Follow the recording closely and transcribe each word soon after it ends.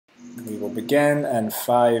begin in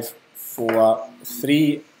 5, 4,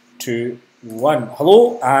 3, 2, 1.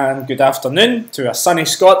 Hello and good afternoon to a sunny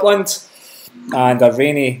Scotland and a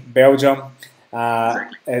rainy Belgium.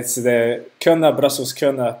 It's the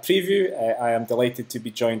Kuurne-Brussels-Kuurne preview. I am delighted to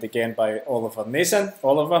be joined again by Oli Naesen.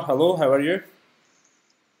 Oliver, hello, how are you?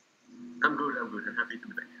 I'm good. I'm happy to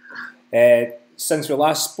be back. Since we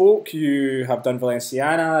last spoke, you have done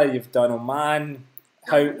Valenciana, you've done Oman.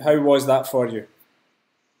 How was that for you?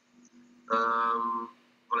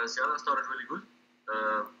 Valenciana started really good.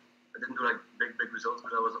 I didn't do like big results, but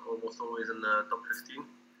I was almost always in the top 15.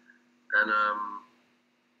 And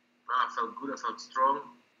I felt good, I felt strong.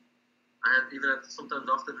 I had sometimes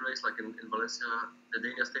after the race, like in Valencia, the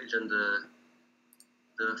Dania stage and the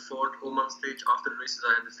fourth Oman stage, after the races,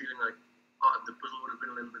 I had the feeling like, if the puzzle would have been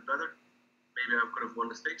a little bit better, maybe I could have won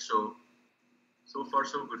the stage. So far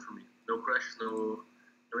so good for me. No crashes, no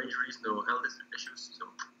injuries, no health issues. So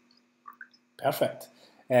perfect.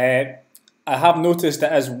 I have noticed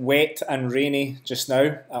it is wet and rainy just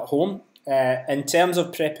now at home. In terms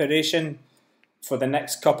of preparation for the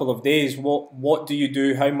next couple of days, what do you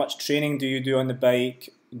do? How much training do you do on the bike?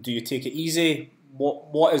 Do you take it easy?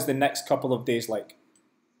 What is the next couple of days like?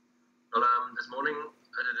 Well, this morning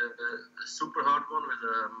I did a super hard one with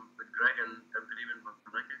Greg and Philippe and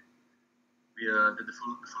Maneke. We did the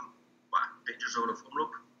full danger zone of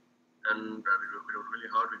Omloop, and we rode really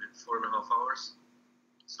hard. We did 4.5 hours.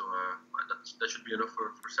 So that should be enough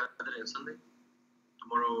for Saturday and Sunday.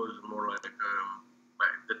 Tomorrow is more like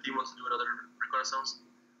the team wants to do another reconnaissance,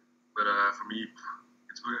 but for me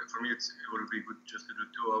it's good. For me it would be good just to do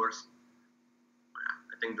 2 hours. But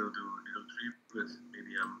yeah, I think they'll do 3, but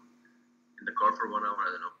maybe I'm in the car for 1 hour. I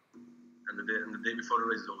don't know. And the day before the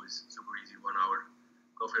race is always super easy. 1 hour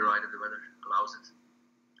coffee ride if the weather allows it,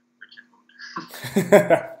 which it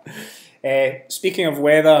won't. Speaking of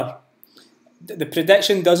weather, the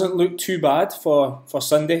prediction doesn't look too bad for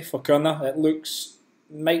Sunday for Kuurne. It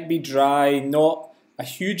might be dry, not a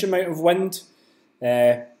huge amount of wind.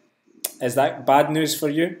 Is that bad news for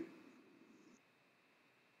you?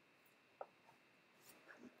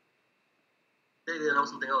 They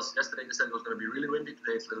announced something else. Yesterday they said it was going to be really windy.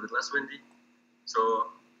 Today it's a little bit less windy. So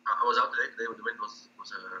I was out today when the wind was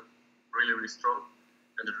really strong,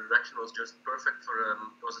 and the direction was just perfect for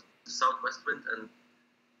it was a southwest wind. And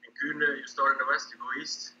in Kuurne you start in the west, you go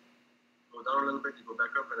east, go down a little bit, you go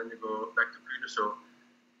back up, and then you go back to Kuurne. So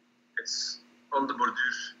it's on the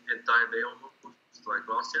bordure the entire day almost, like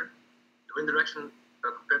last year. The wind direction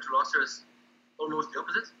compared to last year is almost the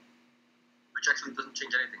opposite, which actually doesn't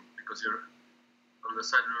change anything because you're on the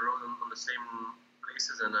side of the road on the same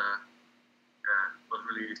places, and it was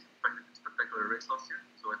really spectacular race last year.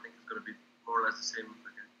 So I think it's going to be more or less the same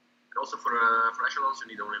again. And also for echelons,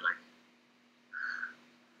 you need only like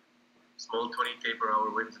small 20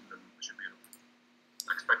 km/h winds, and then it should be enough.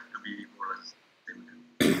 I expect it to be more or less the same again.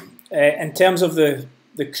 In terms of the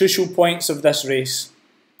crucial points of this race,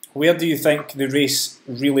 where do you think the race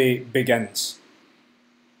really begins?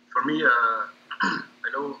 For me, I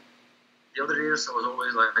know the other years I was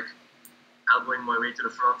always like elbowing my way to the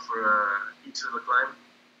front for each little climb,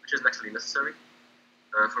 which isn't actually necessary.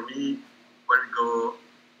 For me, when we go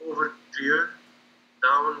over Trieux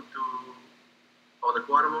down to the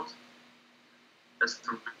Quaremont, that's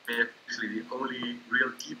for me actually the only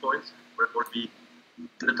real key point where it would be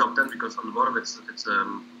in the top 10, because on the bottom it's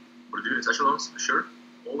Bordure, it's echelons for sure,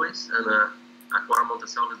 always, and Quaremont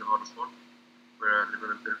itself is the hardest one, where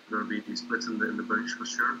there will be these splits in the bunch for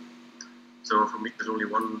sure. So for me, there's only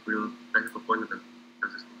one real technical point of it.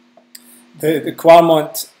 The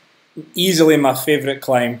Quaremont, easily my favourite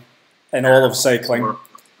climb in all of cycling.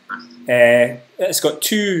 It's got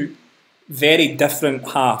two very different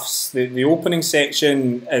halves. The opening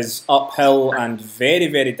section is uphill and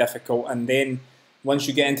very difficult, and then once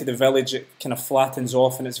you get into the village, it kind of flattens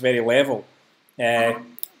off and it's very level.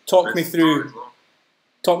 Talk me through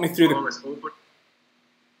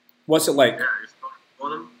what's it like? Yeah, you start at the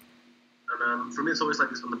bottom, and for me it's always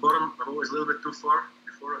like this. On the bottom, I'm always a little bit too far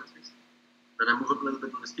before at least. Then I move up a little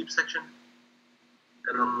bit on the steep section,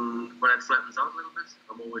 and when it flattens out a little bit,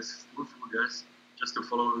 I'm always full gas just to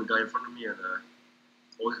follow the guy in front of me, and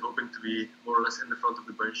always hoping to be more or less in the front of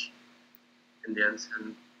the bunch in the end,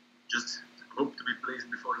 and just hope to be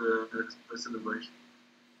placed before the rest in the bunch.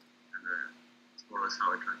 And that's more or less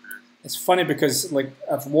how I try to do it. It's funny because like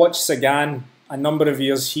I've watched Sagan a number of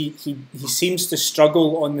years. He seems to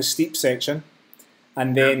struggle on the steep section,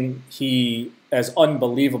 and then he is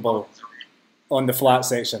unbelievable on the flat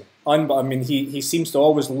section. I mean, he seems to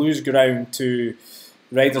always lose ground to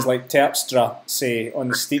riders like Terpstra, say, on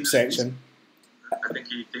the steep section. I think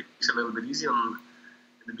he takes a little bit easy in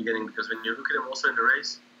the beginning, because when you look at him also in the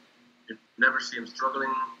race, you never see him struggling.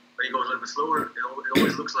 When he goes a little bit slower, it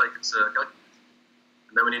always looks like it's calculated.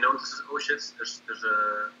 And then when he notices, oh shit, there's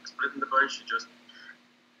a split in the bunch, he just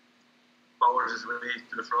powers his way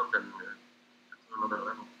to the front and to another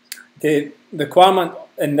level. The requirement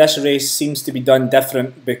in this race seems to be done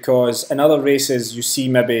different, because in other races you see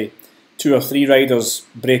maybe 2 or 3 riders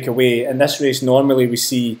break away. In this race normally we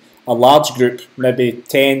see a large group, maybe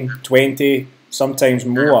 10, 20, sometimes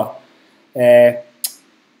more.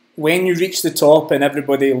 When you reach the top and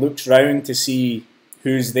everybody looks round to see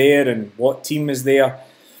who's there and what team is there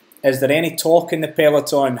any talk in the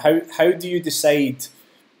peloton? How do you decide,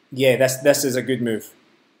 yeah, this is a good move?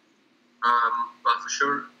 Well, for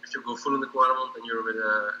sure, if you go full in the Quaremont and you're with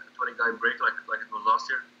a 20-guy break like it was last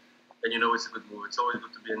year, then you know it's a good move. It's always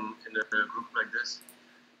good to be in a group like this.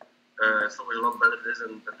 It's always a lot better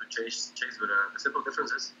than to chase with the simple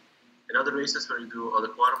difference is, in other races where you do other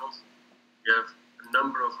Quaremont, you have a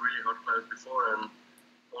number of really hard climbs before and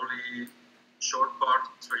only short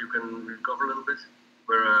parts where you can recover a little bit.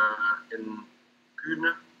 Where in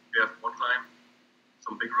Kuurne, you have one climb,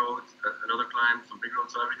 some big road, another climb, some big road,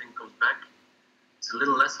 so everything comes back. It's a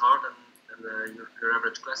little less hard than your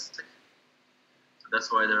average classic. So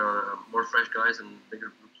that's why there are more fresh guys and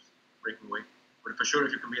bigger groups breaking away. But for sure,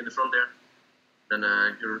 if you can be in the front there, then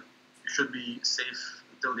you should be safe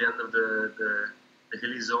until the end of the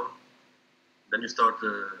hilly zone. Then you start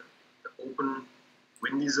the open,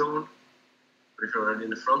 windy zone. But if you're already in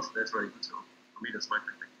the front, that's very good. So for me, that's my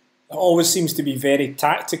technique. It always seems to be very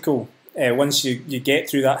tactical. Once you get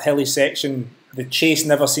through that hilly section, the chase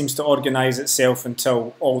never seems to organise itself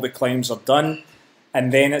until all the climbs are done.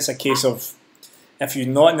 And then it's a case of, if you're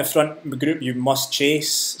not in the front group, you must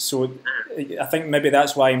chase. So I think maybe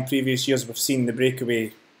that's why in previous years we've seen the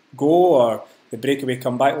breakaway go or the breakaway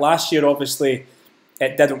come back. Last year, obviously,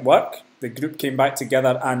 it didn't work. The group came back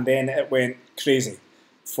together and then it went crazy.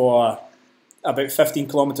 For about 15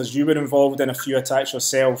 kilometres, you were involved in a few attacks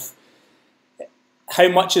yourself. How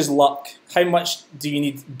much is luck? How much do you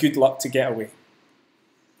need good luck to get away?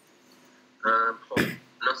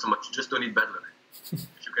 Not so much. You just don't need bad luck. If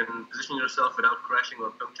you can position yourself without crashing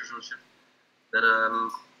or punctures or shit, then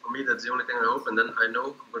for me that's the only thing I hope. And then I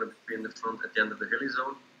know I'm going to be in the front at the end of the hilly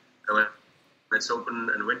zone. And when it's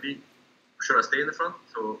open and windy, for sure I stay in the front.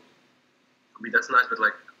 So for me that's nice. But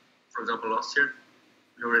like, for example, last year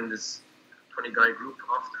we were in this 20-guy group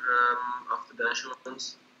after the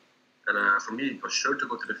echelons. And for me, it was sure to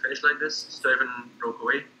go to the finish like this. Steven broke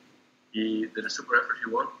away. He did a super effort.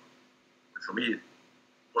 He won. But for me,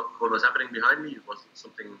 what was happening behind me was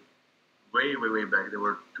something way, way, way back. They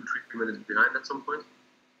were 2-3 minutes behind at some point.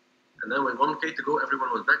 And then with 1K to go,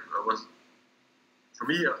 everyone was back. For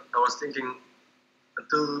me, I was thinking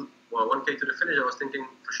until 1K to the finish, I was thinking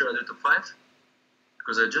for sure I'd do top 5.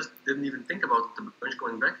 Because I just didn't even think about the bunch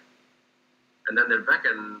going back. And then they're back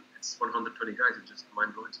and it's 120 guys. It's just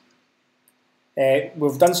mind-blowing.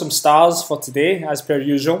 We've done some stars for today, as per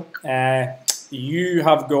usual. You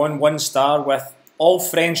have gone 1 star with all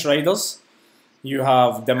French riders. You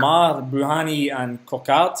have Demar, Bouhanni and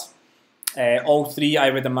Coquard. All 3,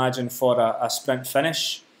 I would imagine, for a sprint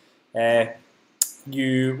finish.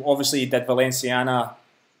 You obviously did Valenciana,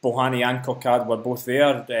 Bouhanni and Coquard were both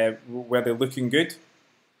there. Were they looking good?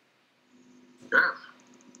 Yeah,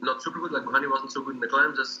 not super good. Like Bouhanni wasn't so good in the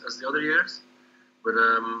climbs as the other years. But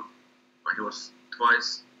he was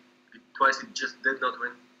twice he just did not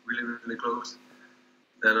win, really, really close.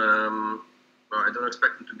 Then I don't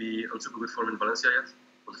expect him to be on super good form in Valencia yet,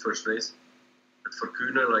 for the first race. But for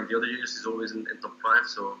Kuurne, like the other years, he's always in top 5.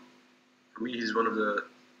 So for me, he's one of the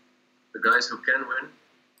guys who can win.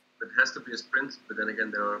 But it has to be a sprint. But then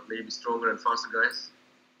again, there are maybe stronger and faster guys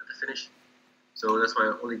at the finish. So that's why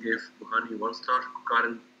I only gave Bouhanni 1 star,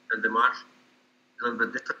 Coquard and Demar. A little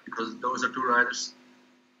bit different because those are 2 riders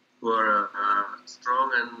who are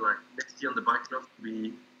strong and like nifty on the bike enough to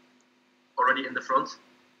be already in the front,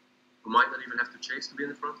 who might not even have to chase to be in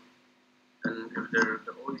the front. And if they're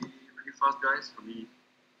the only really fast guys, for me,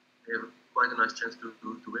 they have quite a nice chance to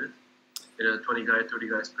win it in a 20-guy,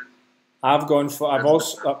 30-guy sprint.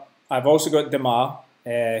 I've also got Demar,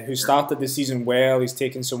 who started the season well. He's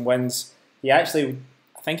taken some wins. He actually,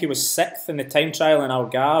 I think he was 6th in the time trial in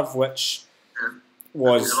Algarve, which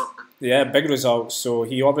was big results. So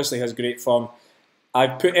he obviously has great form. I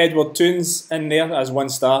put Edward Toons in there as 1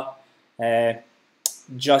 star. Depends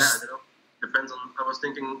on. I was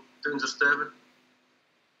thinking Toons or Steven.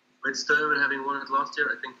 With Steven having won it last year,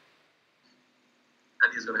 I think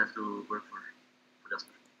Eddie is going to have to work for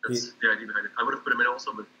Jasper. That's the idea behind it. I would have put him in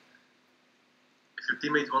also, but if your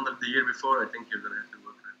teammate won it the year before, I think you're going to have to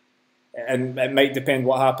work for it. And it might depend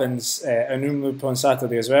what happens in Umloop on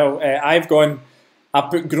Saturday as well. I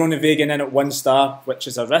put Groenewegen in at 1 star, which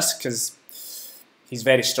is a risk because he's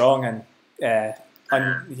very strong and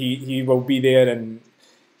he will be there and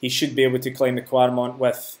he should be able to climb the Quarmont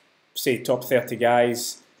with, say, top 30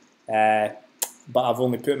 guys. But I've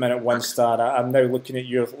only put him in at 1 star. I'm now looking at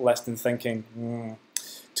your list and thinking,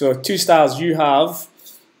 So 2 stars you have,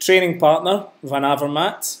 training partner, Van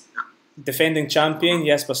Avermaet, defending champion,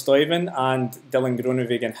 Jesper Stuyven, and Dylan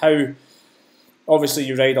Groenewegen. How, obviously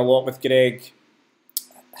you ride a lot with Greg,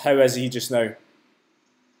 how is he just now?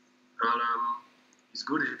 Well, he's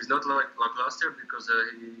good. He's not like last year because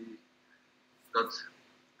he got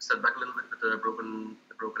set back a little bit with a broken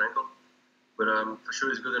ankle. But for sure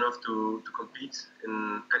he's good enough to compete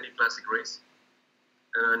in any classic race.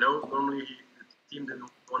 And I know normally the team didn't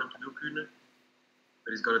want him to do Kuurne,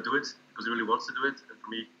 but he's got to do it because he really wants to do it. And for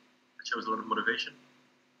me, it shows a lot of motivation.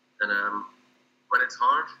 And when it's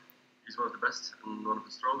hard, he's one of the best and one of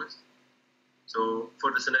the strongest. So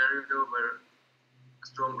for the scenario where a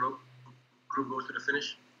strong group goes to the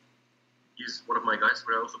finish, he's one of my guys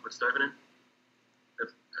where I also put Stuyven in.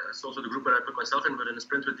 It's also the group where I put myself in, but in the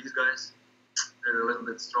sprint with these guys, they're a little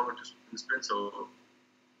bit stronger in the sprint, so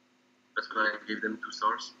that's why I gave them 2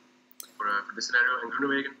 stars for this scenario. And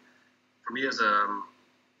Groenewegen, for me, is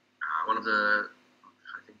one of the,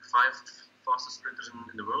 I think, 5 fastest sprinters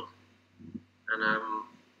in the world. And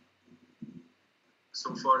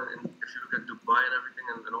so far, if you look at Dubai and everything,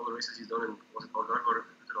 and all the races he's done in, was it Algarve or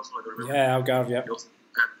also, I don't remember. Yeah, Algarve, yeah. He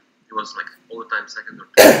was like all the time second or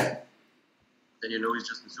third. Then you know he's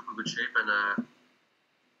just in super good shape. And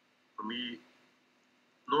for me,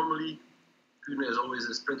 normally Kuurne is always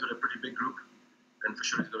a sprint with a pretty big group, and for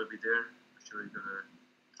sure he's going to be there. For sure he's going to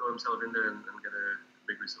throw himself in there and get a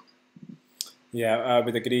big result. Yeah, I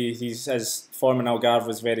would agree. His form in Algarve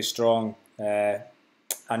was very strong.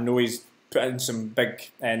 I know he's put in some big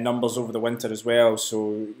numbers over the winter as well,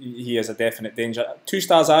 so he is a definite danger. 2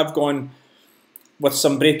 stars I've gone with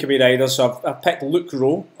some breakaway riders. So I've picked Luke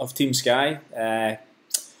Rowe of Team Sky,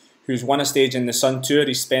 who's won a stage in the Sun Tour.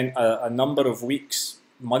 He spent a number of weeks,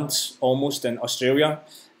 months almost, in Australia,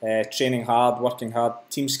 training hard, working hard.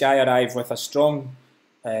 Team Sky arrive with a strong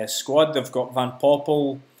squad. They've got Van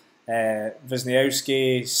Poppel,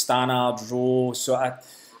 Wisniewski, Stannard, Rowe. So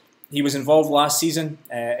he was involved last season.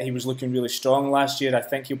 He was looking really strong last year. I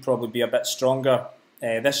think he'll probably be a bit stronger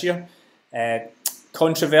this year.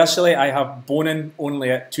 Controversially, I have Bonin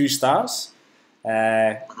only at 2 stars.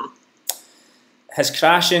 His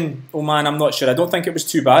crashing, oh man, I'm not sure. I don't think it was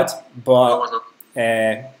too bad, but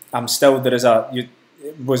I'm still,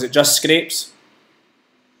 was it just scrapes?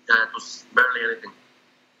 Yeah, it was barely anything.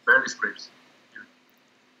 Barely scrapes.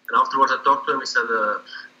 And afterwards I talked to him, he said, well,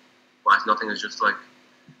 it's nothing, it's just like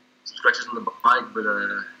some scratches on the bike, but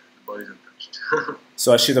the body's untouched.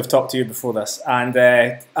 So I should have talked to you before this. And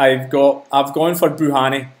I've gone for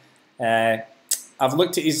Buhani. I've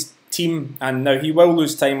looked at his team, and now he will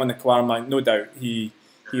lose time on the Quarmont, no doubt. He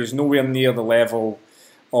is nowhere near the level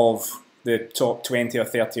of the top 20 or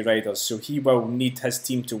 30 riders, so he will need his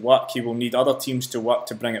team to work. He will need other teams to work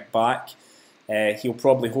to bring it back. He'll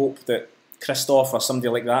probably hope that Christoph or somebody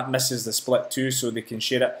like that misses the split too, so they can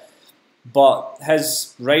share it. But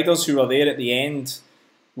his riders who are there at the end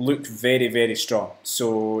look very, very strong.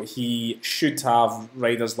 So he should have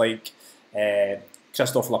riders like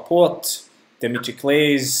Christophe Laporte, Dimitri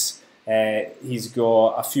Claes. He's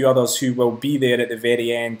got a few others who will be there at the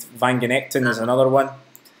very end. Van Genekten is another one.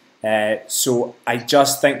 So I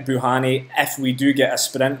just think Buhani, if we do get a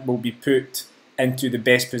sprint, will be put into the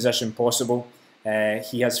best position possible.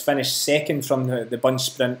 He has finished second from the bunch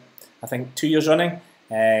sprint, I think 2 years running.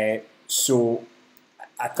 So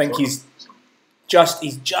I think he's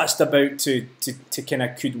just about to kind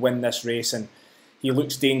of could win this race, and he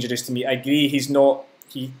looks dangerous to me. I agree,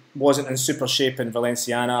 he wasn't in super shape in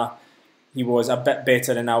Valenciana. He was a bit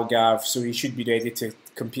better in Algarve, so he should be ready to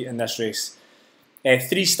compete in this race.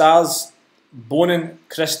 3 stars, Bonin,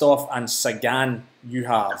 Christoph and Sagan you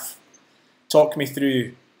have. Talk me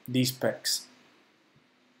through these picks.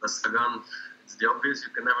 Sagan, it's the obvious, you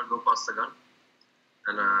can never go past Sagan.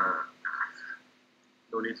 And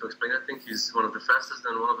no need to explain, I think he's one of the fastest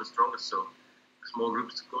and one of the strongest, so if small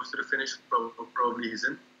groups goes to the finish, probably he's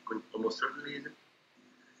in, almost certainly he's in.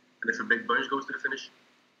 And if a big bunch goes to the finish,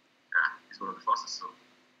 he's one of the fastest, so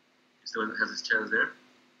he still has his chance there.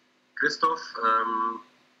 Christoph,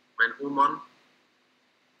 when Oman,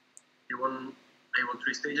 he won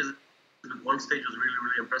 3 stages, but one stage was really,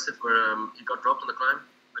 really impressive where he got dropped on the climb,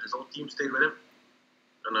 but his whole team stayed with him.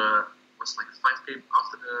 And was like 5K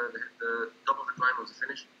after the top of the climb was the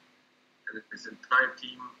finish. And his entire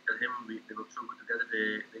team and him, they were so good together.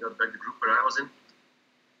 They got back the group where I was in.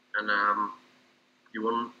 And he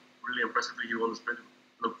won really impressively. He won the sprint.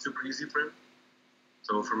 It looked super easy for him.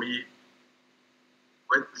 So for me,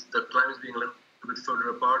 with the climbs being a little bit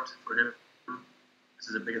further apart for him, this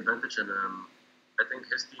is a big advantage. And I think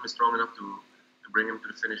his team is strong enough to bring him to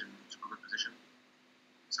the finish in super good position.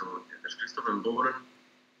 So there's Christoph and Boren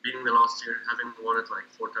being the last year, having won it like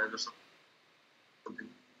 4 times or something.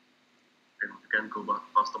 And you can't go back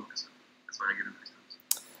past them. That's why I give him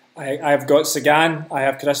Christoph. I've got Sagan, I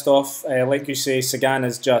have Christoph. Like you say, Sagan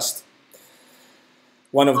is just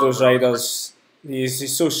one of those riders.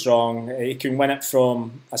 He's so strong. He can win it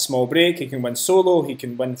from a small break, he can win solo, he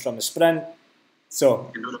can win from the sprint.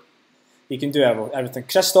 So he can do everything.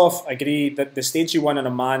 Christoph, agree that the stage he won in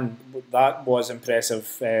Oman, that was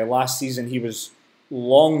impressive. Last season he was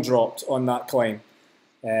long dropped on that climb.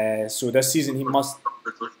 So this season he must...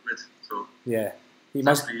 Yeah, he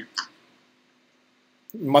must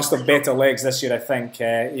have better legs this year, I think.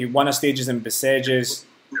 He won a stages in Bessages.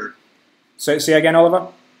 So, say again, Oliver?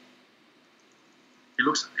 He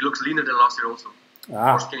looks leaner than last year also.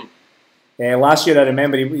 More skinny. Last year, I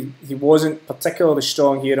remember he wasn't particularly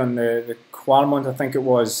strong here on the Quarmont, I think it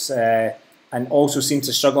was, and also seemed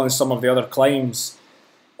to struggle in some of the other climbs.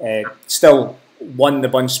 Still won the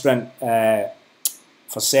bunch sprint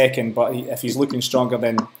for second, but if he's looking stronger,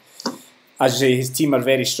 then, as you say, his team are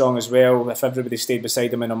very strong as well. If everybody stayed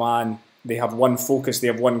beside him in Oman, they have one focus, they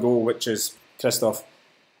have one goal, which is Christoph.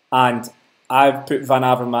 And I've put Van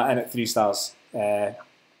Avermaet in at 3 stars. I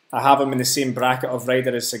have him in the same bracket of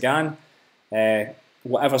rider as Sagan.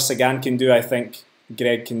 Whatever Sagan can do, I think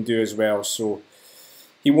Greg can do as well. So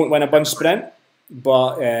he won't win a bunch sprint,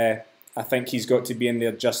 but I think he's got to be in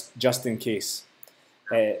there just in case.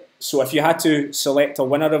 So if you had to select a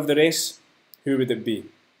winner of the race, who would it be? I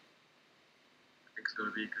think it's going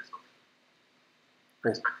to be Christoph. I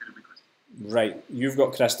expect it to be Christoph. Right, you've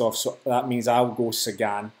got Christoph, so that means I'll go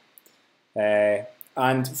Sagan.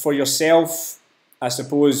 And for yourself, I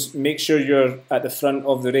suppose, make sure you're at the front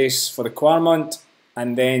of the race for the Quarmont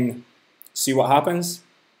and then see what happens.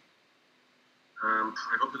 I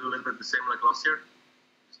hope to do a little bit the same like last year.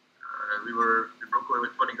 We broke away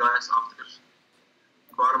with 20 guys after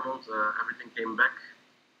Quarmont. Everything came back.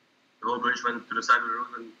 The whole bridge went to the side of the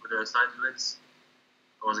road with the side winds.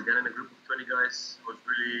 I was again in a group of 20 guys. I was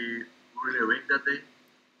really awake that day.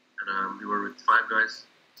 And we were with 5 guys.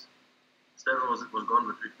 Steven was gone,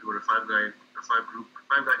 but we were a 5-guy group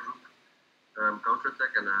counter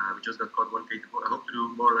attack, and we just got caught 1K to go. I hope to do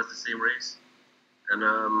more or less the same race. And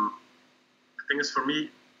the thing is, for me,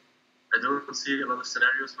 I don't see a lot of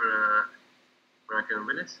scenarios where I can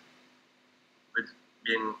win it. With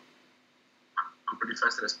being, I'm pretty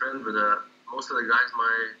fast in a sprint, but most of the guys,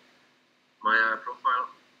 my profile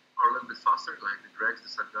are a little bit faster, like the Gregs, the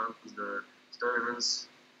Sagans, the Stuyvens,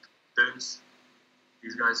 Teuns,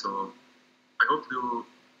 these guys. So I hope to do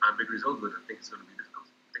a big result, but I think it's going to be difficult.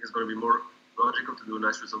 I think it's going to be more logical to do a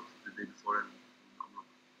nice result the day before.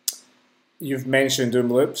 You've mentioned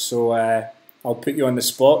Omloop, so I'll put you on the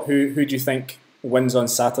spot. Who do you think wins on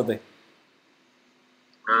Saturday?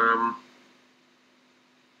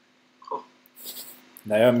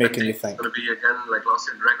 Now I'm making you think. It's going to be again like last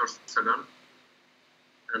year, Greg or Sagan,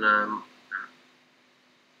 and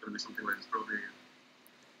it's going to be something like this probably.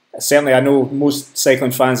 Certainly, I know most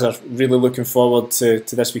cycling fans are really looking forward to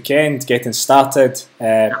this weekend, getting started.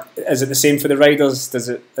 Is it the same for the riders? Is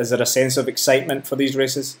there a sense of excitement for these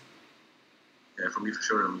races? Yeah, for me for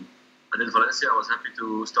sure. I did Valencia, I was happy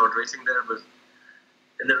to start racing there, but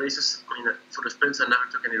in the races, I mean, for the sprints I never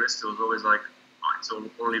took any risks. It was always like, it's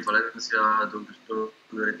only Valencia, don't do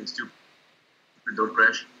anything stupid, don't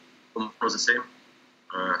crash. It was the same.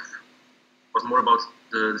 It was more about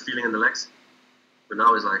the feeling in the legs. But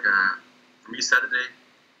now it's like, for me, Saturday,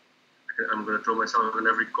 I'm going to throw myself in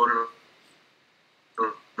every corner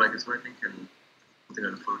like it's working, and something I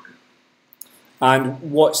look forward to. And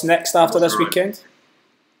what's next after this weekend?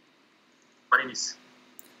 Paris-Nice.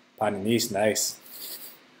 Paris-Nice, nice.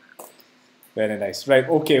 Very nice. Right,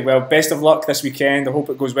 okay, well, best of luck this weekend. I hope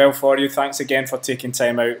it goes well for you. Thanks again for taking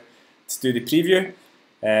time out to do the preview.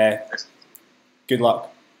 Good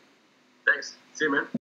luck. Thanks. See you, man.